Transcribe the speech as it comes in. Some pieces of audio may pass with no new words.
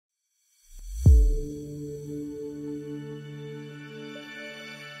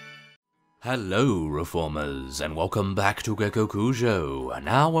Hello, Reformers, and welcome back to Gekokujo.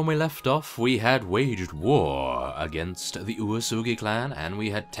 Now, when we left off, we had waged war against the Uesugi clan, and we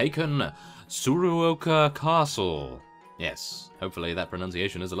had taken Tsuruoka Castle. Yes, hopefully that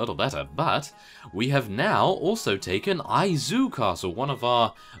pronunciation is a little better, but we have now also taken Ieyasu Castle. One of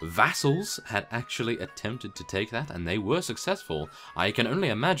our vassals had actually attempted to take that, and they were successful. I can only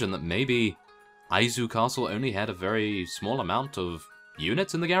imagine that maybe Ieyasu Castle only had a very small amount of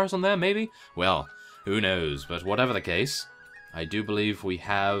units in the garrison there, maybe? Well, who knows, but whatever the case, I do believe we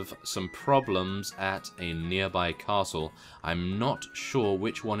have some problems at a nearby castle. I'm not sure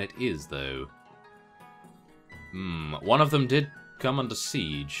which one it is, though. One of them did come under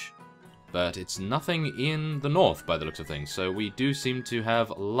siege, but it's nothing in the north by the looks of things, so we do seem to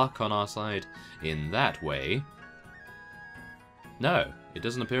have luck on our side in that way. No, it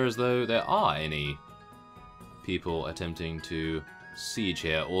doesn't appear as though there are any people attempting to siege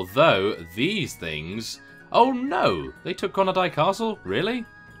here, although these things... Oh no! They took Konadai Castle? Really?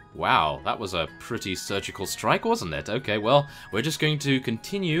 Wow, that was a pretty surgical strike, wasn't it? Okay, well, we're just going to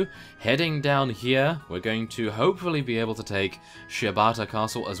continue heading down here. We're going to hopefully be able to take Shibata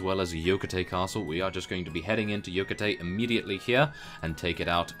Castle as well as Yokate Castle. We are just going to be heading into Yokate immediately here and take it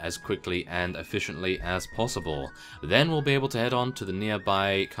out as quickly and efficiently as possible. Then we'll be able to head on to the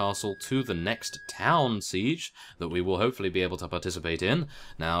nearby castle to the next town siege that we will hopefully be able to participate in.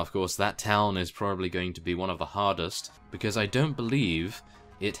 Now, of course, that town is probably going to be one of the hardest because I don't believe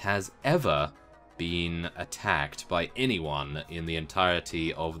it has ever been attacked by anyone in the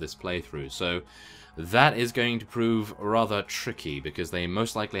entirety of this playthrough. So that is going to prove rather tricky because they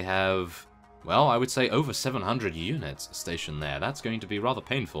most likely have, well, I would say over 700 units stationed there. That's going to be rather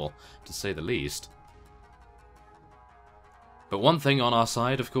painful, to say the least. But one thing on our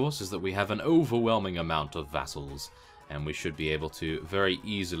side, of course, is that we have an overwhelming amount of vassals, and we should be able to very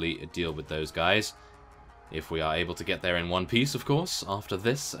easily deal with those guys. If we are able to get there in one piece, of course, after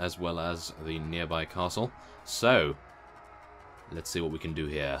this, as well as the nearby castle. So, let's see what we can do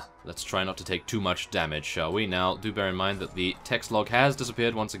here. Let's try not to take too much damage, shall we? Now, do bear in mind that the text log has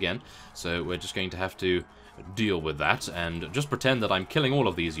disappeared once again, so we're just going to have to deal with that, and just pretend that I'm killing all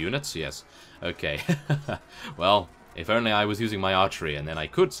of these units. Yes, okay. Well, if only I was using my archery, and then I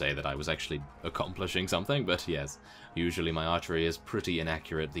could say that I was actually accomplishing something, but yes, usually my archery is pretty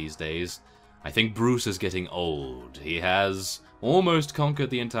inaccurate these days. I think Bruce is getting old. He has almost conquered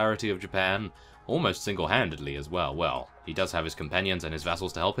the entirety of Japan, almost single-handedly as well. Well, he does have his companions and his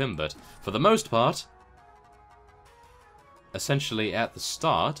vassals to help him, but for the most part, essentially at the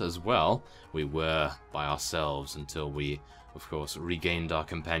start as well, we were by ourselves until we, of course, regained our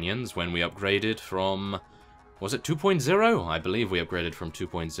companions when we upgraded from... Was it 2.0? I believe we upgraded from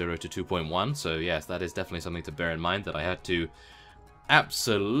 2.0 to 2.1, so yes, that is definitely something to bear in mind, that I had to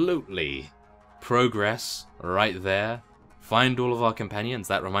absolutely progress right there. Find all of our companions.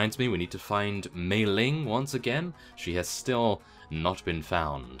 That reminds me, we need to find Mei Ling once again. She has still not been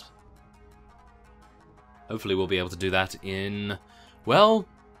found. Hopefully we'll be able to do that in, well,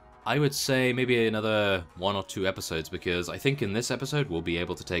 I would say maybe another 1 or 2 episodes, because I think in this episode we'll be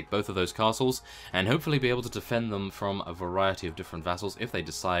able to take both of those castles and hopefully be able to defend them from a variety of different vassals if they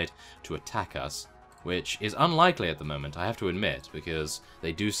decide to attack us, which is unlikely at the moment, I have to admit, because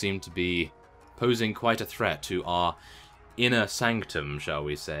they do seem to be posing quite a threat to our inner sanctum, shall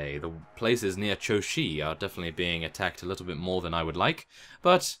we say. The places near Choshi are definitely being attacked a little bit more than I would like,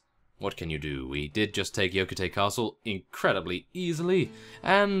 but what can you do? We did just take Yokate Castle incredibly easily,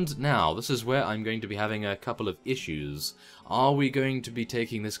 and now this is where I'm going to be having a couple of issues. Are we going to be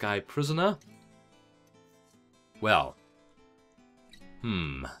taking this guy prisoner? Well,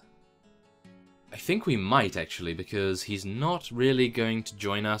 I think we might, actually, because he's not really going to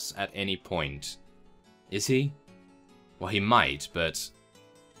join us at any point. Is he? Well, he might, but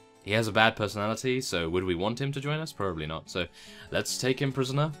he has a bad personality, so would we want him to join us? Probably not. So let's take him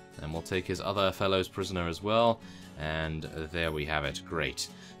prisoner, and we'll take his other fellows prisoner as well, and there we have it. Great.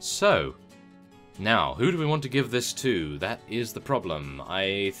 So, now, who do we want to give this to? That is the problem.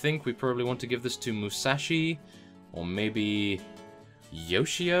 I think we probably want to give this to Musashi, or maybe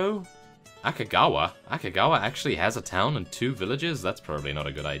Yoshio? Akagawa? Akagawa actually has a town and 2 villages? That's probably not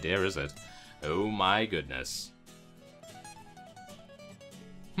a good idea, is it? Oh my goodness.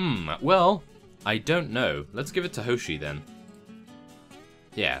 Well, I don't know. Let's give it to Hoshi then.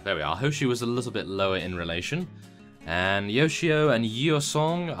 Yeah, there we are. Hoshi was a little bit lower in relation. And Yoshio and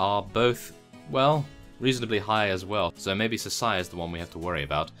Yosong are both, well, reasonably high as well. So maybe Sasai is the one we have to worry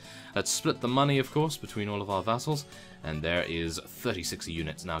about. Let's split the money, of course, between all of our vassals. And there is 36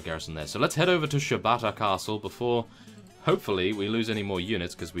 units now garrisoned there. So let's head over to Shibata Castle before hopefully we lose any more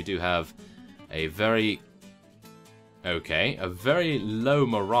units, because we do have a very... Okay, a very low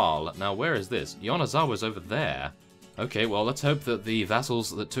morale. Now, where is this? Yonezawa's over there. Okay, well, let's hope that the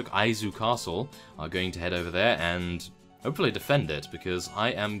vassals that took Ieyasu Castle are going to head over there and hopefully defend it, because I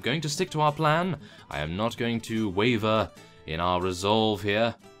am going to stick to our plan. I am not going to waver in our resolve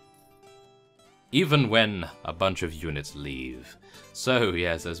here, even when a bunch of units leave. So,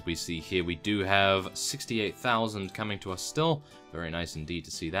 yes, as we see here, we do have 68,000 coming to us still. Very nice indeed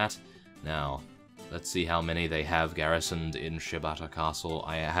to see that. Now, let's see how many they have garrisoned in Shibata Castle.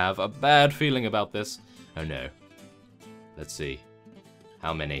 I have a bad feeling about this. Oh no. Let's see.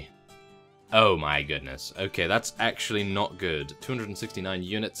 How many? Oh my goodness. Okay, that's actually not good. 269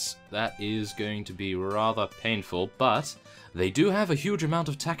 units. That is going to be rather painful, but they do have a huge amount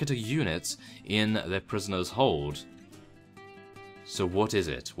of Takata units in their prisoner's hold. So what is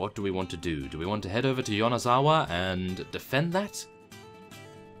it? What do we want to do? Do we want to head over to Yonezawa and defend that?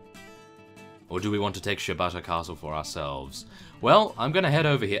 Or do we want to take Shibata Castle for ourselves? Well, I'm going to head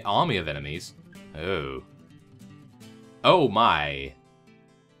over here. Army of enemies. Oh. Oh my.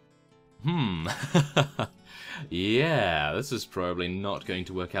 Yeah, this is probably not going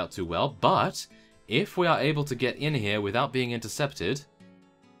to work out too well, but if we are able to get in here without being intercepted...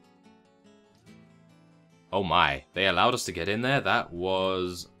 Oh my, they allowed us to get in there? That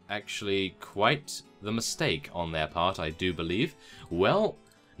was actually quite the mistake on their part, I do believe. Well,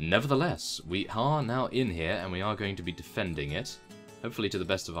 nevertheless, we are now in here and we are going to be defending it, hopefully to the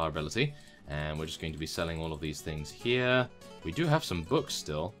best of our ability. And we're just going to be selling all of these things here. We do have some books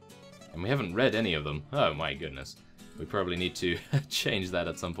still, and we haven't read any of them. Oh my goodness. We probably need to change that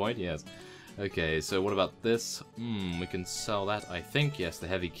at some point, yes. Okay, so what about this? We can sell that, I think. Yes, the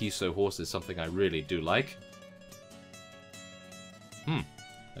heavy Kiso horse is something I really do like.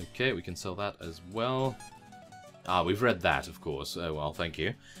 Okay, we can sell that as well. Ah, we've read that, of course. Oh well, thank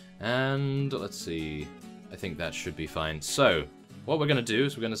you. And let's see. I think that should be fine. So, what we're going to do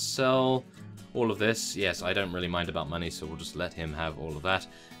is we're going to sell all of this. Yes, I don't really mind about money, so we'll just let him have all of that.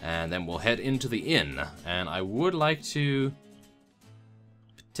 And then we'll head into the inn. And I would like to...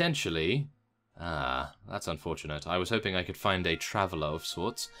 potentially... Ah, that's unfortunate. I was hoping I could find a traveller of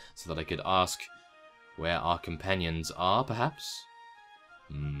sorts, so that I could ask where our companions are, perhaps?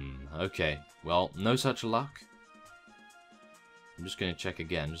 Okay. Well, no such luck. I'm just going to check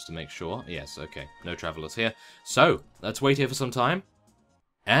again, just to make sure. Yes, okay. No travellers here. So, let's wait here for some time.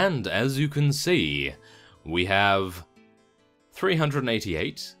 And, as you can see, we have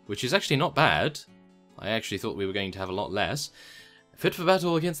 388, which is actually not bad. I actually thought we were going to have a lot less. Fit for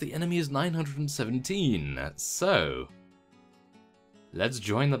battle against the enemy is 917. So, let's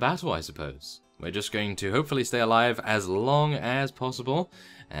join the battle, I suppose. We're just going to hopefully stay alive as long as possible,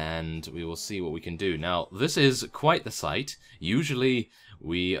 and we will see what we can do. Now, this is quite the sight. Usually,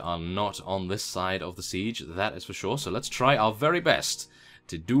 we are not on this side of the siege, that is for sure, so let's try our very best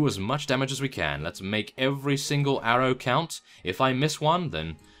to do as much damage as we can. Let's make every single arrow count. If I miss one,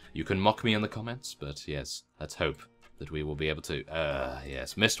 then you can mock me in the comments, but yes, let's hope that we will be able to...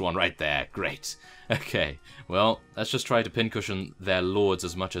 yes, missed one right there. Great. Okay, well, let's just try to pincushion their lords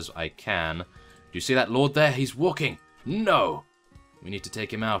as much as I can. Do you see that lord there? He's walking! No! We need to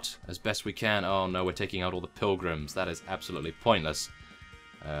take him out as best we can. Oh no, we're taking out all the pilgrims. That is absolutely pointless.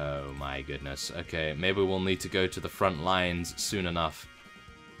 Oh my goodness. Okay, maybe we'll need to go to the front lines soon enough.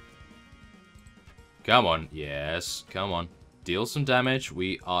 Come on. Yes, come on. Deal some damage.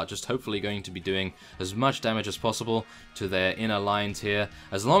 We are just hopefully going to be doing as much damage as possible to their inner lines here.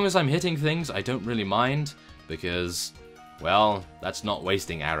 As long as I'm hitting things, I don't really mind, because, well, that's not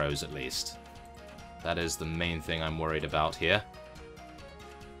wasting arrows at least. That is the main thing I'm worried about here.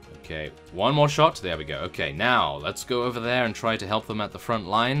 Okay, one more shot. There we go. Okay, now let's go over there and try to help them at the front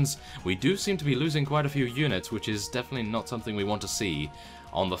lines. We do seem to be losing quite a few units, which is definitely not something we want to see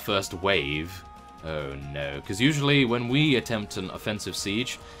on the first wave. Oh no, because usually when we attempt an offensive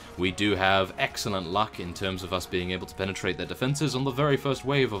siege, we do have excellent luck in terms of us being able to penetrate their defenses on the very first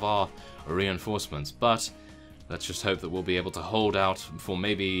wave of our reinforcements. But let's just hope that we'll be able to hold out for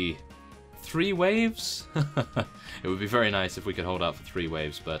maybe 3 waves? It would be very nice if we could hold out for 3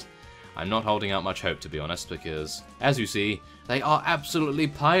 waves, but I'm not holding out much hope, to be honest, because, as you see, they are absolutely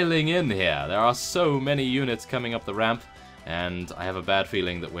piling in here. There are so many units coming up the ramp, and I have a bad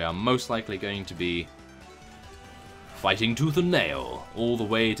feeling that we are most likely going to be fighting tooth and nail all the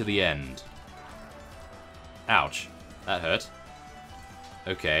way to the end. Ouch. That hurt.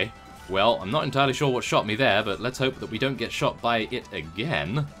 Okay. Well, I'm not entirely sure what shot me there, but let's hope that we don't get shot by it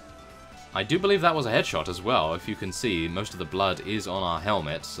again. I do believe that was a headshot as well. If you can see, most of the blood is on our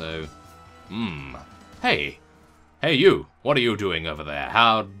helmet, so... Hey! Hey you, what are you doing over there?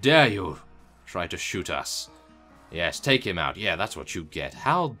 How dare you try to shoot us? Yes, take him out. Yeah, that's what you get.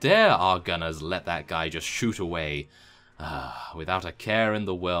 How dare our gunners let that guy just shoot away without a care in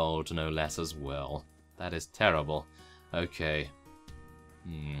the world, no less as well. That is terrible. Okay.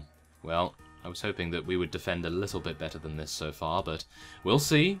 Well, I was hoping that we would defend a little bit better than this so far, but we'll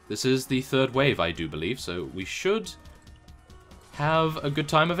see. This is the third wave, I do believe, so we should have a good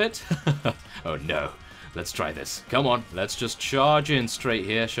time of it. Oh no. Let's try this. Come on, let's just charge in straight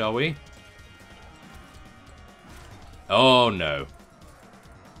here, shall we? Oh no.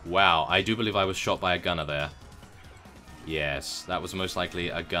 Wow, I do believe I was shot by a gunner there. Yes, that was most likely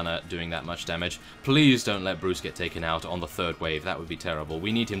a gunner doing that much damage. Please don't let Bruce get taken out on the third wave. That would be terrible.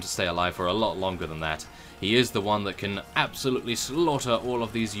 We need him to stay alive for a lot longer than that. He is the one that can absolutely slaughter all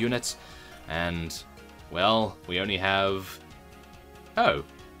of these units. And, well, we only have... Oh,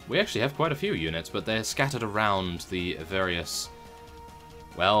 we actually have quite a few units, but they're scattered around the various,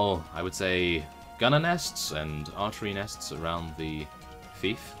 well, I would say gunner nests and archery nests around the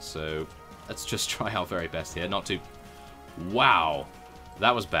fief. So let's just try our very best here not to... Wow,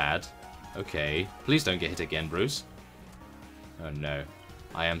 that was bad. Okay, please don't get hit again, Bruce. Oh no,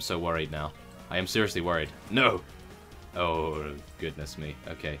 I am so worried now. I am seriously worried. No! Oh, goodness me.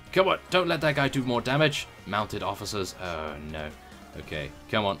 Okay, come on, don't let that guy do more damage. Mounted officers, oh no. Okay,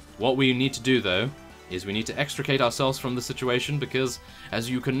 come on. What we need to do, though, is we need to extricate ourselves from the situation because, as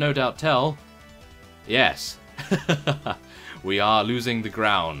you can no doubt tell, yes, we are losing the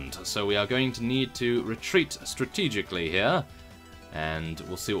ground. So we are going to need to retreat strategically here, and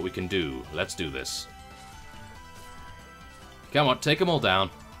we'll see what we can do. Let's do this. Come on, take them all down.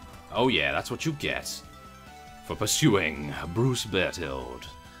 Oh yeah, that's what you get for pursuing Bruce Beartilde.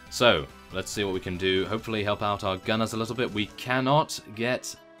 So, let's see what we can do. Hopefully help out our gunners a little bit. We cannot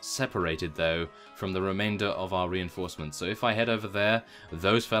get separated, though, from the remainder of our reinforcements. So if I head over there,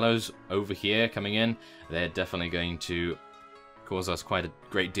 those fellows over here coming in, they're definitely going to cause us quite a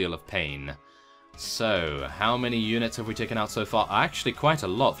great deal of pain. So, how many units have we taken out so far? Actually, quite a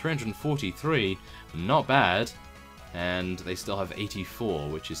lot. 343. Not bad. And they still have 84,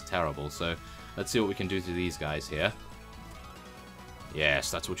 which is terrible. So, let's see what we can do to these guys here.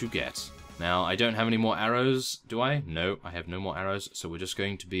 Yes, that's what you get. Now, I don't have any more arrows, do I? No, I have no more arrows, so we're just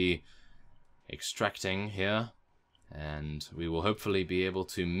going to be extracting here, and we will hopefully be able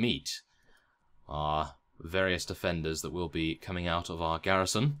to meet our various defenders that will be coming out of our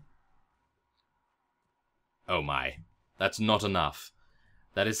garrison. Oh my, that's not enough.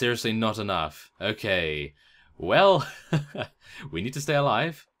 That is seriously not enough. Okay, well, we need to stay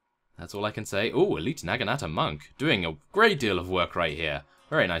alive. That's all I can say. Oh, elite Naginata monk. Doing a great deal of work right here.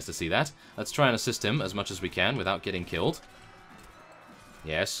 Very nice to see that. Let's try and assist him as much as we can without getting killed.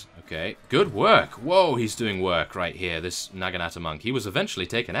 Yes, okay. Good work. Whoa, he's doing work right here, this Naginata monk. He was eventually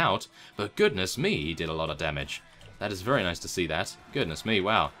taken out, but goodness me, he did a lot of damage. That is very nice to see that. Goodness me,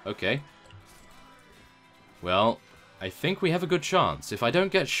 wow. Okay. Well, I think we have a good chance. If I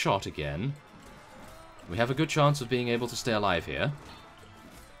don't get shot again, we have a good chance of being able to stay alive here.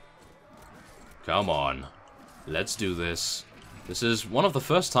 Come on. Let's do this. This is one of the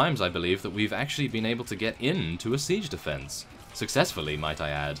first times, I believe, that we've actually been able to get into a siege defense. Successfully, might I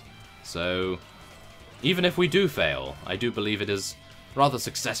add. So, even if we do fail, I do believe it is rather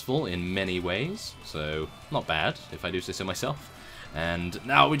successful in many ways. So, not bad, if I do say so myself. And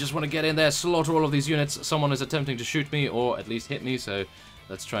now we just want to get in there, slaughter all of these units. Someone is attempting to shoot me, or at least hit me, so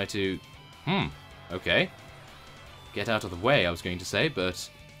let's try to... okay. Get out of the way, I was going to say, but...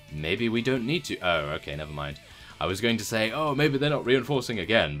 maybe we don't need to... oh, okay, never mind. I was going to say, oh, maybe they're not reinforcing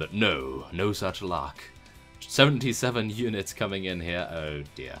again, but no. No such luck. 77 units coming in here. Oh,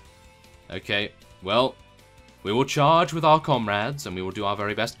 dear. Okay, well, we will charge with our comrades, and we will do our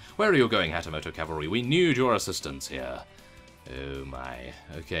very best. Where are you going, Hatamoto Cavalry? We need your assistance here. Oh, my.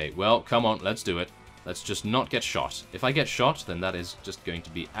 Okay, well, come on, let's do it. Let's just not get shot. If I get shot, then that is just going to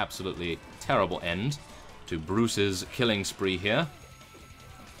be absolutely terrible end to Bruce's killing spree here.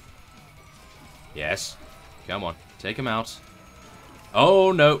 Yes. Come on. Take him out.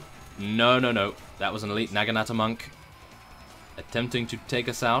 Oh, no. No, no, no. That was an elite Naginata monk attempting to take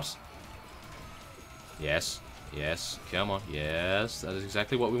us out. Yes. Yes. Come on. Yes. That is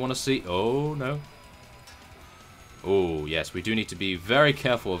exactly what we want to see. Oh, no. Oh, yes. We do need to be very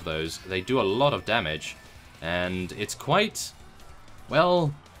careful of those. They do a lot of damage. And it's quite,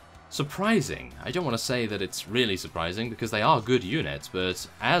 well, surprising. I don't want to say that it's really surprising because they are good units, but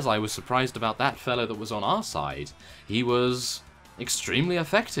as I was surprised about that fellow that was on our side, he was extremely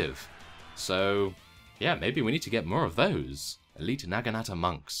effective. So, yeah, maybe we need to get more of those. Elite Naginata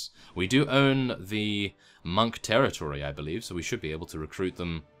monks. We do own the monk territory, I believe, so we should be able to recruit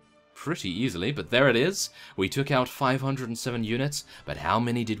them pretty easily. But there it is. We took out 507 units, but how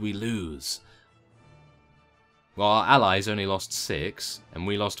many did we lose? Well, our allies only lost 6, and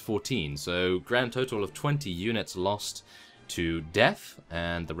we lost 14, so grand total of 20 units lost to death,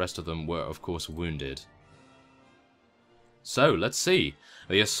 and the rest of them were, of course, wounded. So, let's see.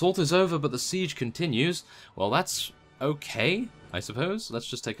 The assault is over, but the siege continues. Well, that's okay, I suppose. Let's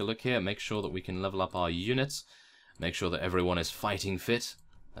just take a look here, make sure that we can level up our units, make sure that everyone is fighting fit,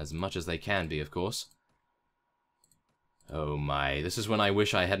 as much as they can be, of course. Oh my, this is when I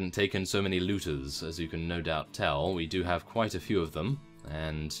wish I hadn't taken so many looters, as you can no doubt tell. We do have quite a few of them,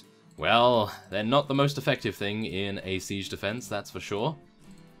 and, well, they're not the most effective thing in a siege defense, that's for sure.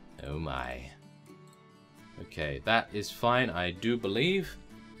 Oh my. Okay, that is fine, I do believe.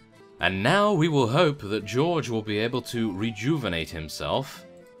 And now we will hope that George will be able to rejuvenate himself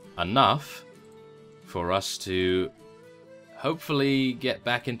enough for us to hopefully get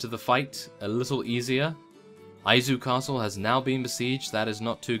back into the fight a little easier. Ieyasu Castle has now been besieged, that is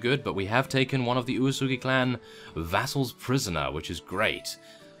not too good, but we have taken one of the Uesugi clan vassals prisoner, which is great.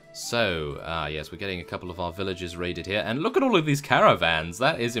 So, yes, we're getting a couple of our villages raided here, and look at all of these caravans,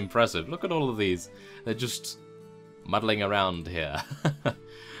 that is impressive. Look at all of these, they're just muddling around here.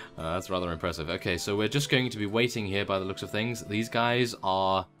 That's rather impressive. Okay, so we're just going to be waiting here by the looks of things. These guys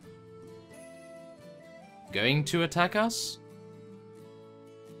are going to attack us?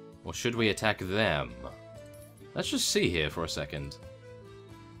 Or should we attack them? Let's just see here for a second.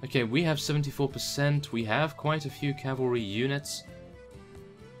 Okay, we have 74%. We have quite a few cavalry units.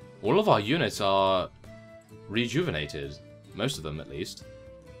 All of our units are rejuvenated. Most of them, at least.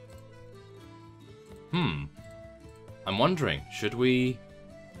 I'm wondering, should we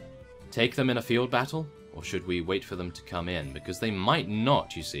take them in a field battle? Or should we wait for them to come in? Because they might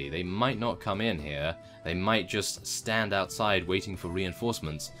not, you see. They might not come in here. They might just stand outside waiting for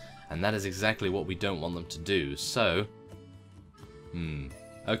reinforcements. And that is exactly what we don't want them to do, so...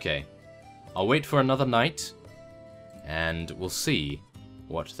 okay. I'll wait for another night, and we'll see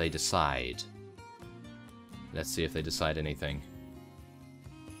what they decide. Let's see if they decide anything.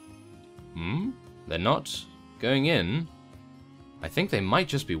 They're not going in. I think they might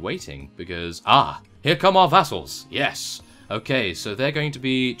just be waiting, because... Ah! Here come our vassals! Yes! Okay, so they're going to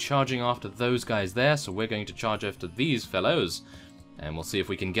be charging after those guys there, so we're going to charge after these fellows. And we'll see if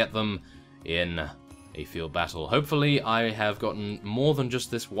we can get them in a field battle. Hopefully I have gotten more than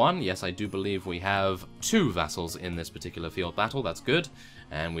just this one. Yes, I do believe we have 2 vassals in this particular field battle. That's good.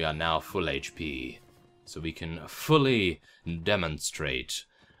 And we are now full HP. So we can fully demonstrate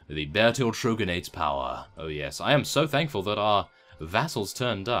the Beartilde Shogunate's power. Oh yes, I am so thankful that our vassals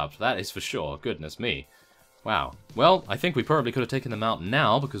turned up. That is for sure. Goodness me. Wow. Well, I think we probably could have taken them out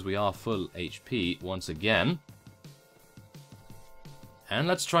now because we are full HP once again. And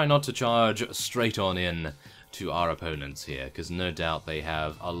let's try not to charge straight on in to our opponents here, because no doubt they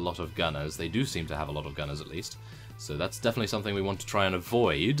have a lot of gunners. They do seem to have a lot of gunners, at least. So that's definitely something we want to try and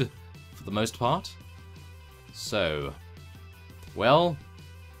avoid, for the most part. So, well,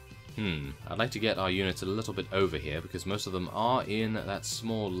 I'd like to get our units a little bit over here, because most of them are in that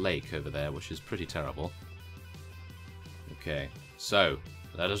small lake over there, which is pretty terrible. Okay, so...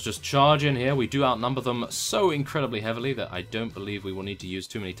 let us just charge in here. We do outnumber them so incredibly heavily that I don't believe we will need to use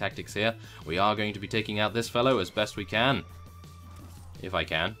too many tactics here. We are going to be taking out this fellow as best we can. If I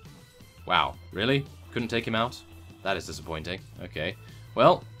can. Wow, really? Couldn't take him out? That is disappointing. Okay.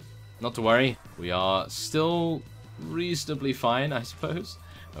 Well, not to worry. We are still reasonably fine, I suppose.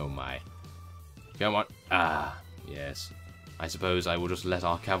 Oh my. Come on. Ah, yes. I suppose I will just let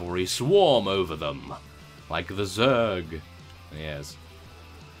our cavalry swarm over them. Like the Zerg. Yes.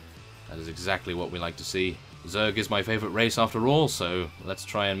 That is exactly what we like to see. Zerg is my favorite race after all, so let's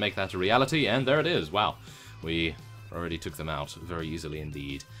try and make that a reality, and there it is. Wow, we already took them out very easily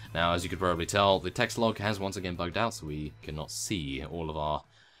indeed. Now, as you could probably tell, the text log has once again bugged out, so we cannot see all of our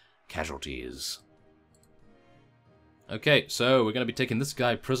casualties. Okay, so we're going to be taking this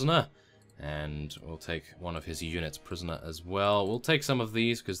guy prisoner, and we'll take one of his units prisoner as well. We'll take some of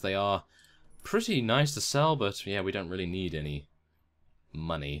these, because they are pretty nice to sell, but yeah, we don't really need any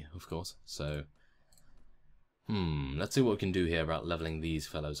money, of course, so let's see what we can do here about leveling these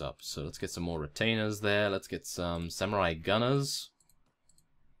fellows up. So let's get some more retainers there, let's get some samurai gunners,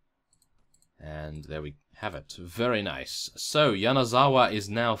 and there we have it. Very nice. So Yanazawa is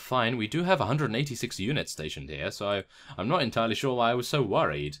now fine. We do have 186 units stationed here, so I'm not entirely sure why I was so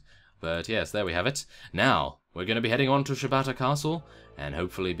worried, but yes, there we have it. Now we're going to be heading on to Shibata Castle, and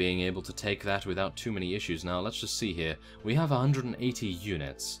hopefully being able to take that without too many issues. Now, let's just see here. We have 180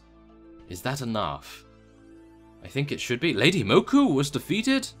 units. Is that enough? I think it should be. Lady Moku was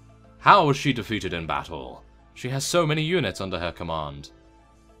defeated? How was she defeated in battle? She has so many units under her command.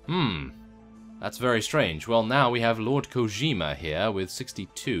 That's very strange. Well, now we have Lord Kojima here with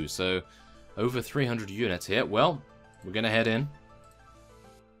 62, so over 300 units here. Well, we're going to head in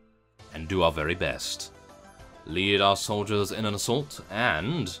and do our very best. Lead our soldiers in an assault,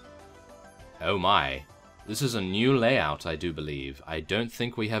 and... oh my. This is a new layout, I do believe. I don't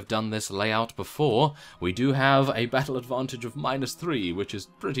think we have done this layout before. We do have a battle advantage of -3, which is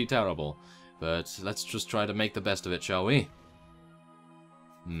pretty terrible. But let's just try to make the best of it, shall we?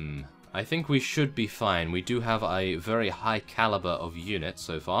 I think we should be fine. We do have a very high caliber of units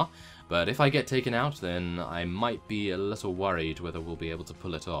so far. But if I get taken out, then I might be a little worried whether we'll be able to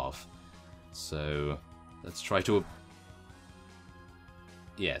pull it off. So... let's try to...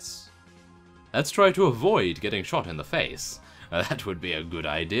 yes. Let's try to avoid getting shot in the face. That would be a good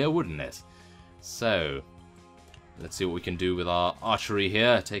idea, wouldn't it? So, let's see what we can do with our archery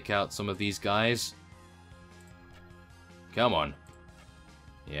here. Take out some of these guys. Come on.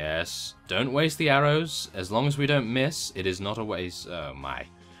 Yes. Don't waste the arrows. As long as we don't miss, it is not a waste. Oh my.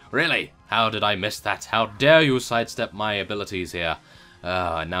 Really? How did I miss that? How dare you sidestep my abilities here?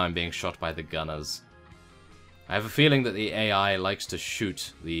 Now I'm being shot by the gunners. I have a feeling that the AI likes to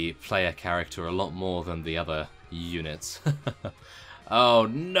shoot the player character a lot more than the other units. Oh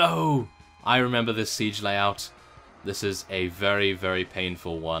no! I remember this siege layout. This is a very, very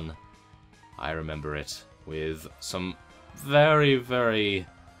painful one. I remember it with some very, very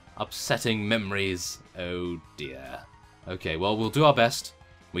upsetting memories. Oh dear. Okay, well, we'll do our best.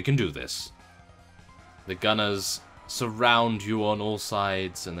 We can do this. The gunners surround you on all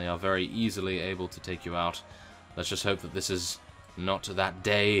sides, and they are very easily able to take you out. Let's just hope that this is not that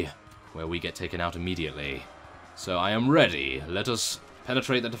day where we get taken out immediately. So I am ready. Let us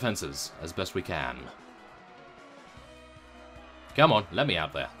penetrate the defenses as best we can. Come on, let me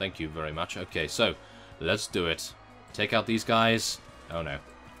out there. Thank you very much. Okay, so let's do it. Take out these guys. Oh no.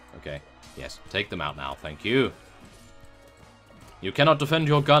 Okay. Yes, take them out now. Thank you. You cannot defend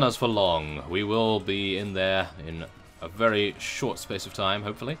your gunners for long. We will be in there in a very short space of time,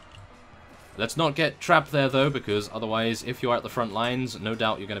 hopefully. Let's not get trapped there, though, because otherwise, if you're at the front lines, no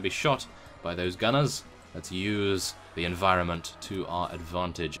doubt you're going to be shot by those gunners. Let's use the environment to our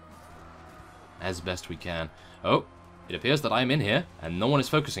advantage as best we can. Oh, it appears that I'm in here, and no one is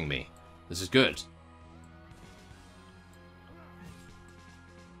focusing me. This is good.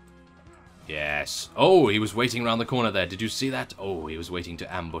 Yes. Oh, he was waiting around the corner there. Did you see that? Oh, he was waiting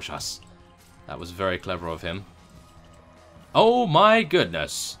to ambush us. That was very clever of him. Oh my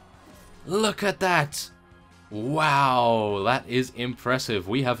goodness. Look at that! Wow, that is impressive.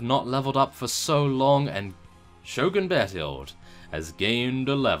 We have not leveled up for so long, and Shogun Beartilde has gained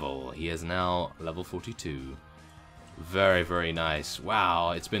a level. He is now level 42. Very, very nice.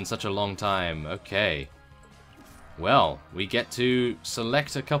 Wow, it's been such a long time. Okay. Well, we get to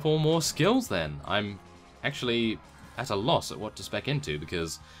select a couple more skills then. I'm actually at a loss at what to spec into,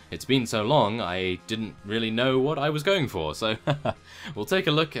 because it's been so long I didn't really know what I was going for. So we'll take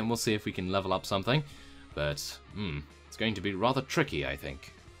a look and we'll see if we can level up something. But it's going to be rather tricky, I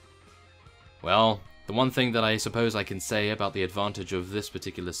think. Well, the one thing that I suppose I can say about the advantage of this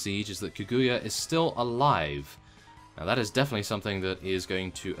particular siege is that Kaguya is still alive. Now that is definitely something that is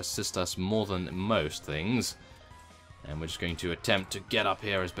going to assist us more than most things. And we're just going to attempt to get up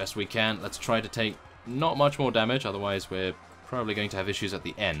here as best we can. Let's try to take not much more damage, otherwise we're probably going to have issues at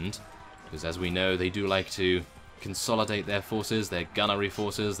the end. Because as we know, they do like to consolidate their forces, their gunnery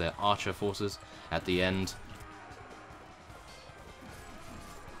forces, their archer forces at the end.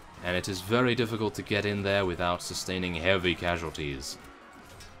 And it is very difficult to get in there without sustaining heavy casualties.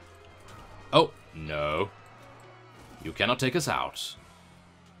 Oh, no. You cannot take us out.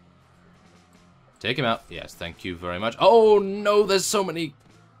 Take him out. Yes, thank you very much. Oh, no, there's so many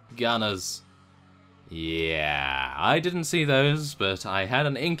gunners. Yeah, I didn't see those, but I had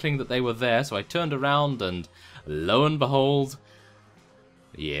an inkling that they were there, so I turned around and lo and behold,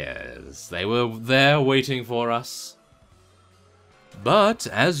 yes, they were there waiting for us. But,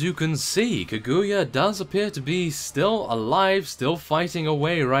 as you can see, Kaguya does appear to be still alive, still fighting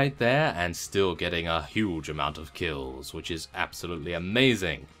away right there, and still getting a huge amount of kills, which is absolutely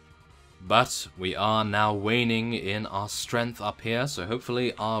amazing. But we are now waning in our strength up here, so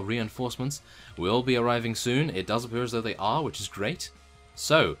hopefully our reinforcements will be arriving soon. It does appear as though they are, which is great.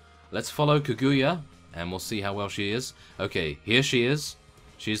 So, let's follow Kaguya, and we'll see how well she is. Okay, here she is.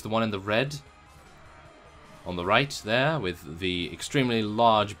 She's the one in the red. on the right there with the extremely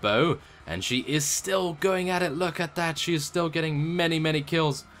large bow, and she is still going at it. Look at that, she is still getting many, many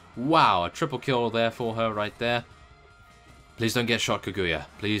kills. Wow, a triple kill there for her right there. Please don't get shot, Kaguya.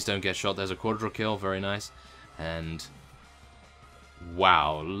 Please don't get shot. There's a quadruple kill, very nice. And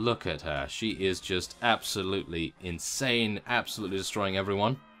wow, look at her. She is just absolutely insane, absolutely destroying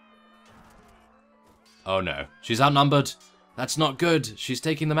everyone. Oh no, she's outnumbered. That's not good. She's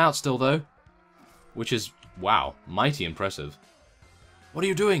taking them out still though, which is, wow, mighty impressive. What are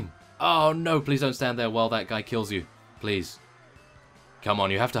you doing? Oh no, please don't stand there while that guy kills you. Please. Come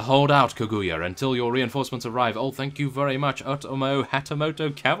on, you have to hold out, Kaguya, until your reinforcements arrive. Oh, thank you very much, Otomo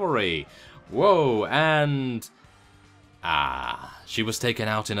Hatamoto Cavalry. Whoa, and she was taken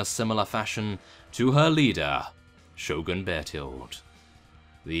out in a similar fashion to her leader, Shogun Beartilde.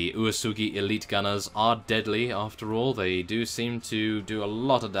 The Uesugi elite gunners are deadly, after all. They do seem to do a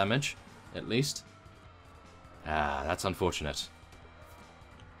lot of damage, at least. That's unfortunate.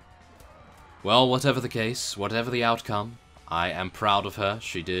 Well, whatever the case, whatever the outcome, I am proud of her.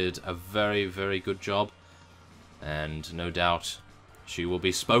 She did a very, very good job. And no doubt she will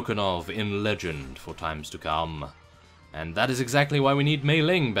be spoken of in legend for times to come. And that is exactly why we need Mei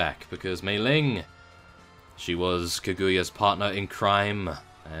Ling back, because Mei Ling, she was Kaguya's partner in crime,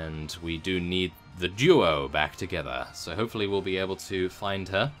 and we do need the duo back together. So hopefully we'll be able to find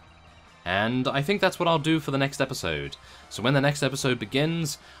her. And I think that's what I'll do for the next episode. So when the next episode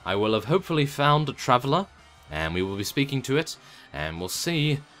begins, I will have hopefully found a traveler, and we will be speaking to it, and we'll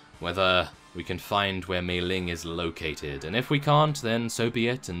see whether we can find where Mei Ling is located. And if we can't, then so be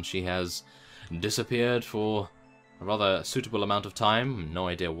it, and she has disappeared for a rather suitable amount of time. No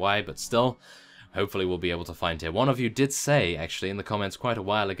idea why, but still, hopefully we'll be able to find her. One of you did say, actually, in the comments quite a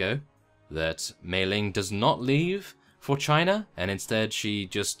while ago, that Mei Ling does not leave for China, and instead she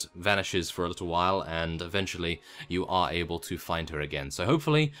just vanishes for a little while, and eventually you are able to find her again. So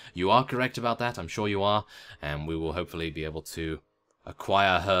hopefully you are correct about that, I'm sure you are, and we will hopefully be able to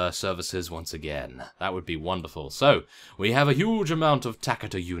acquire her services once again. That would be wonderful. So, we have a huge amount of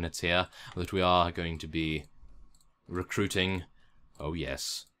Takata units here that we are going to be recruiting. Oh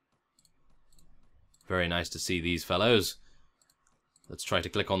yes. Very nice to see these fellows. Let's try to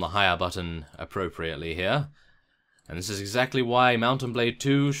click on the hire button appropriately here. And this is exactly why Mount and Blade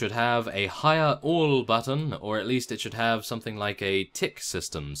 2 should have a hire all button, or at least it should have something like a tick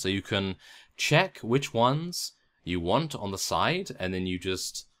system, so you can check which ones you want on the side, and then you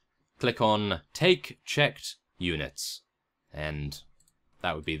just click on Take Checked Units. And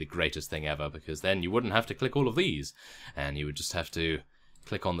that would be the greatest thing ever, because then you wouldn't have to click all of these, and you would just have to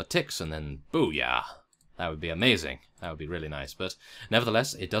click on the ticks, and then booyah! That would be amazing. That would be really nice. But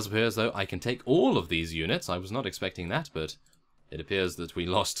nevertheless, it does appear as though I can take all of these units. I was not expecting that, but it appears that we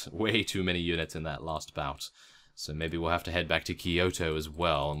lost way too many units in that last bout. So maybe we'll have to head back to Kyoto as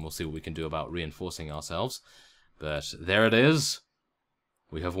well, and we'll see what we can do about reinforcing ourselves. But there it is.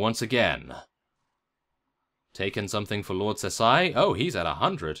 We have once again taken something for Lord Sesai. Oh, he's at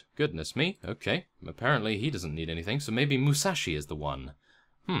 100. Goodness me. Okay. Apparently he doesn't need anything, so maybe Musashi is the one.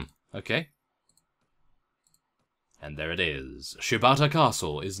 Okay. And there it is. Shibata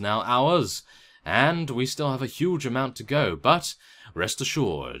Castle is now ours, and we still have a huge amount to go, but rest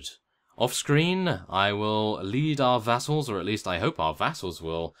assured, off-screen, I will lead our vassals, or at least I hope our vassals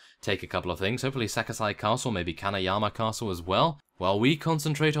will take a couple of things, hopefully Sakasai Castle, maybe Kanayama Castle as well, while we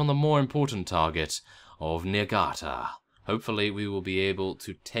concentrate on the more important target of Niigata. Hopefully we will be able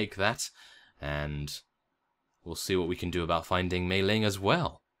to take that, and we'll see what we can do about finding Mei Ling as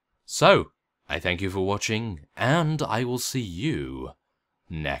well. So, I thank you for watching, and I will see you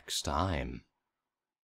next time.